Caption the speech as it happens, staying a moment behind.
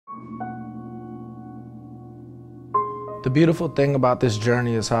The beautiful thing about this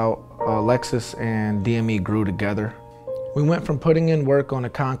journey is how Alexis and DME grew together. We went from putting in work on a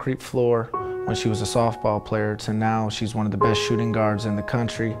concrete floor when she was a softball player to now she's one of the best shooting guards in the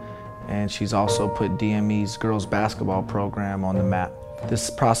country, and she's also put DME's girls basketball program on the map. This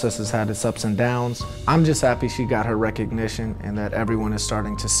process has had its ups and downs. I'm just happy she got her recognition and that everyone is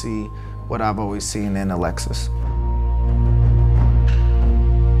starting to see what I've always seen in Alexis.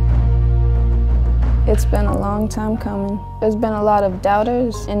 It's been a long time coming. There's been a lot of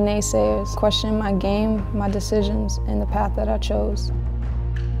doubters and naysayers questioning my game, my decisions, and the path that I chose.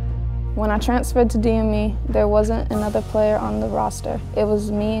 When I transferred to DME, there wasn't another player on the roster. It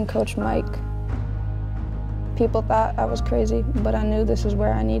was me and Coach Mike. People thought I was crazy, but I knew this is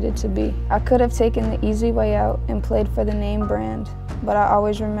where I needed to be. I could have taken the easy way out and played for the name brand, but I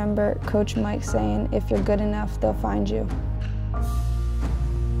always remember Coach Mike saying, if you're good enough, they'll find you.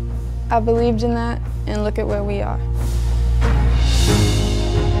 I believed in that, and look at where we are.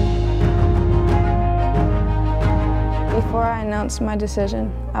 Before I announce my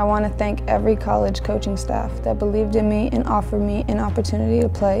decision, I want to thank every college coaching staff that believed in me and offered me an opportunity to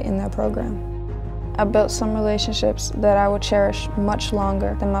play in their program. I built some relationships that I will cherish much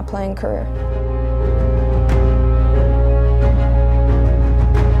longer than my playing career.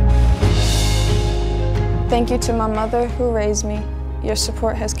 Thank you to my mother who raised me. Your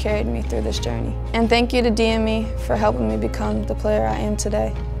support has carried me through this journey. And thank you to DME for helping me become the player I am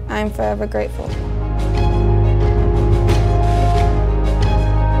today. I am forever grateful.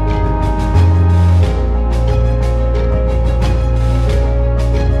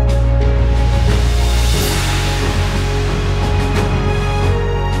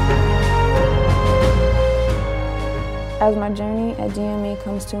 As my journey at DME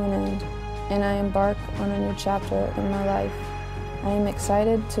comes to an end, and I embark on a new chapter in my life, I am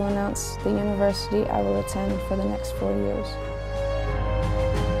excited to announce the university I will attend for the next 4 years.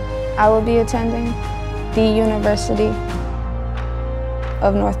 I will be attending the University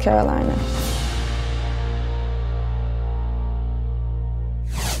of North Carolina.